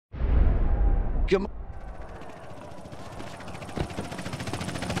Come on.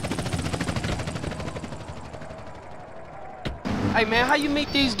 Hey man, how you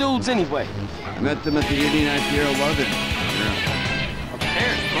meet these dudes anyway? Met them at the 89th year of London. Yeah.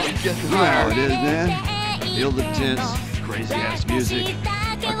 Apparently. You know how it is, man. Field of tents, crazy-ass music,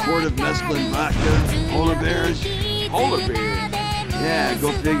 a quart of mescaline vodka, polar bears. Polar bears? Yeah,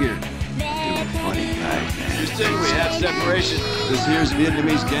 go figure. You're a funny guy, man. You say we have separation? This here's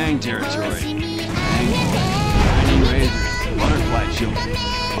Vietnamese gang territory. Hanging razors, butterfly children.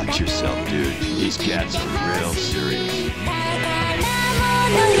 Watch yourself, dude. These cats are real serious.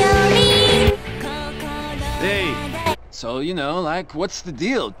 Hey, so, you know, like, what's the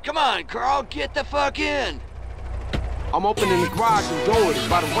deal? Come on, Carl, get the fuck in. I'm opening the garage door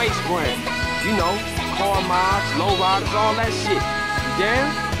by the waste brand. You know, car mods, low riders, all that shit. You down?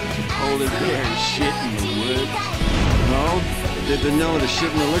 Polar bear and shit in the woods. No, they've been known to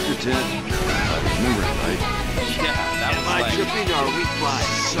shit in the liquor tent. I remember it right. Yeah, that was like... dripping or we fly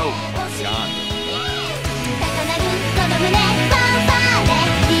soap. Gone.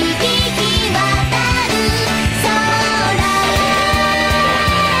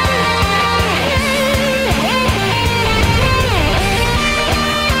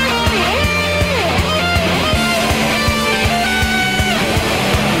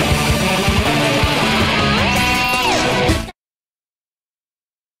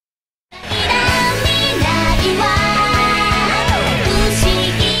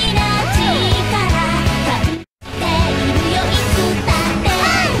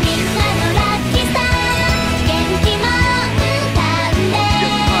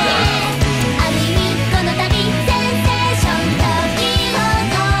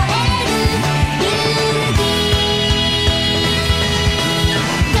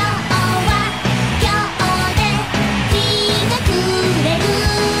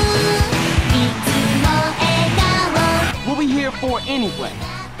 Anyway.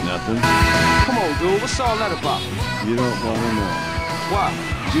 Nothing. Come on, dude. What's all that about? You don't want to know. What?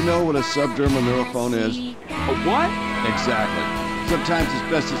 Do you know what a subdermal neurophone is? A what? Exactly. Sometimes it's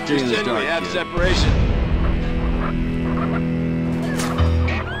best to stay in the dark. We have kid. separation.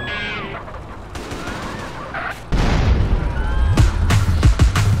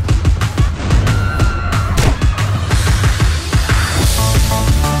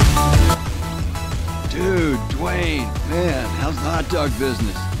 Dude, Dwayne, man, how's the hot dog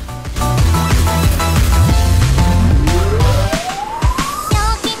business?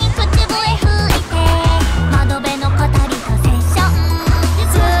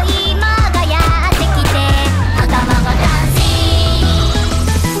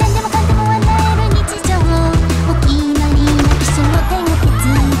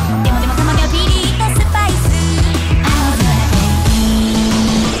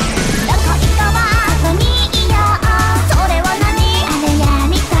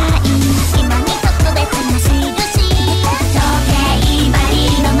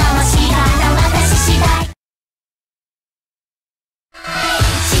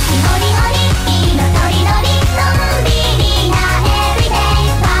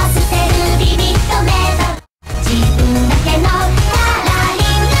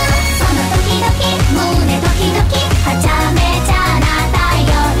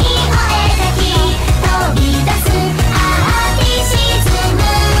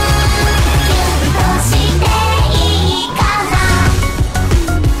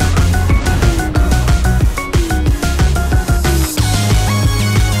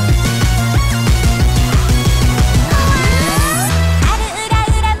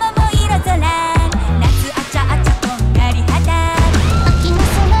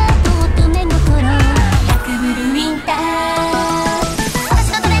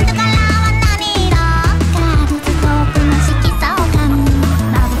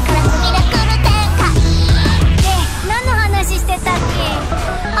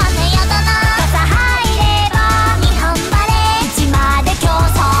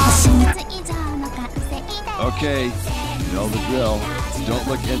 Okay, you know the drill. Don't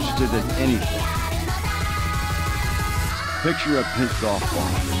look interested in anything. Picture a pink golf ball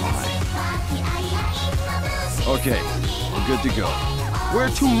in your mind. Okay, we're good to go. Where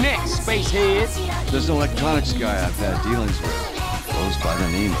to next, spacehead? There's an electronics guy I've had dealings with. Goes by the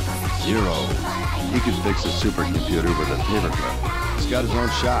name of Zero. He can fix a supercomputer with a paperclip. He's got his own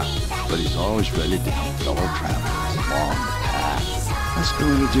shop, but he's always ready to help fellow travelers along the path. Let's go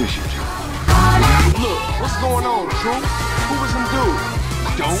introduce you to him. Look, what's going on, True? Who was them dudes?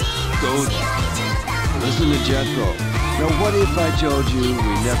 Don't go there. Listen to Jethro. Now, what if I told you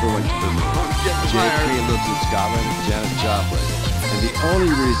we never went to the moon? JFK lives in Scotland with Janis Joplin, and The only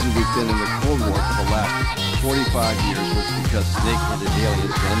reason we've been in the Cold War for the last 45 years was because snake-headed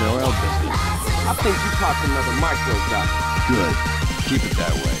aliens ran the oil business. I think you popped another micro, Doc. Good. Keep it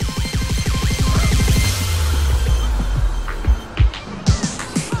that way.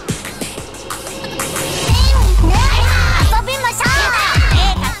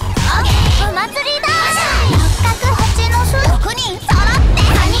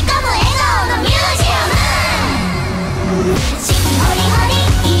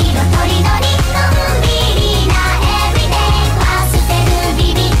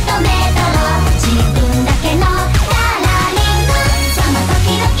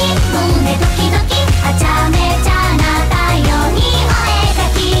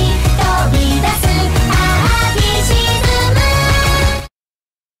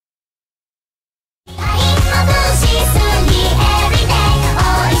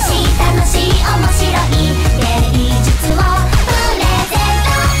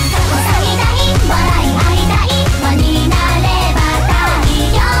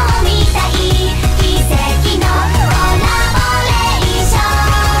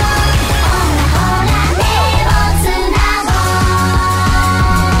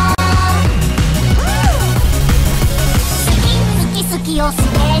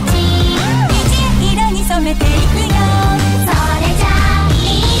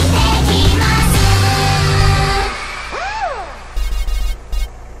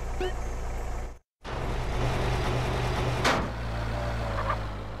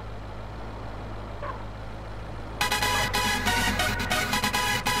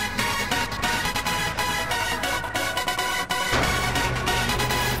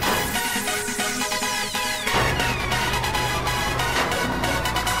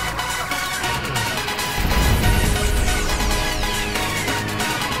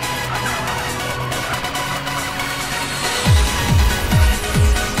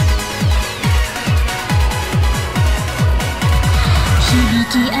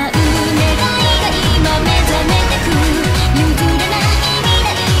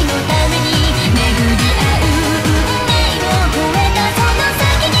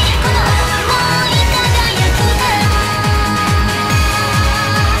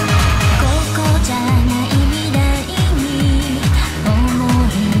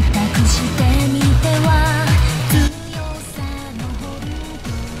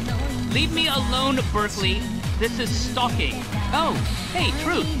 Leave me alone, Berkeley. This is stalking. Oh, hey,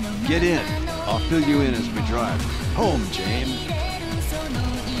 Truth. Get in. I'll fill you in as we drive. Home, James.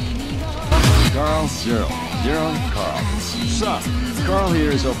 Carl, Zero. Zero, Carl. Sup? Carl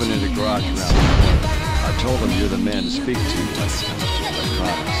here is opening a garage around the corner. I told him you're the man to speak to when it comes to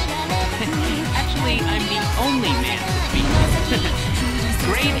electronics. Actually, I'm the only man to speak to.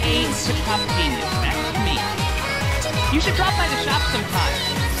 Grade A hip-hop genius. That's me. You should drop by the shop sometime.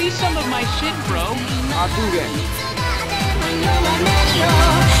 See some of my shit, bro. I'll do that.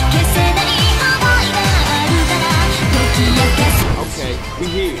 Okay, we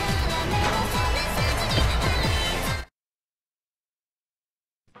here.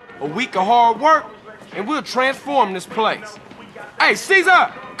 A week of hard work, and we'll transform this place. Hey,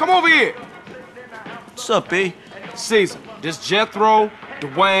 Caesar, come over here. What's up, B? Caesar, this Jethro,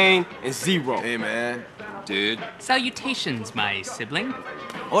 Dwayne, and Zero. Hey, man. Dude. Salutations, my sibling.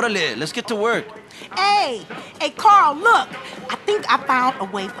 Orale, let's get to work. Hey, Carl, look. I think I found a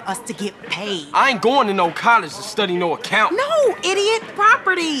way for us to get paid. I ain't going to no college to study no account. No, idiot,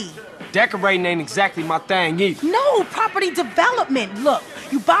 property. Decorating ain't exactly my thing either. No, property development. Look,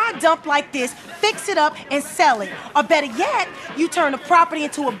 you buy a dump like this, fix it up, and sell it. Or better yet, you turn the property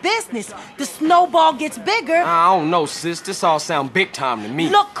into a business. The snowball gets bigger. I don't know, sis. This all sound big time to me.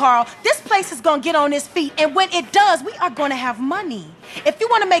 Look, Carl, this place is gonna get on its feet, and when it does, we are gonna have money. If you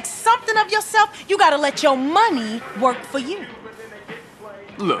wanna make something of yourself, you gotta let your money work for you.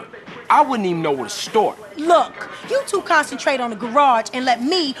 Look, I wouldn't even know where to start. Look, you two concentrate on the garage and let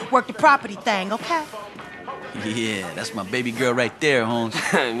me work the property thing, okay? Yeah, that's my baby girl right there, Holmes.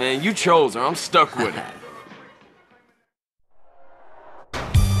 Man, you chose her. I'm stuck with her.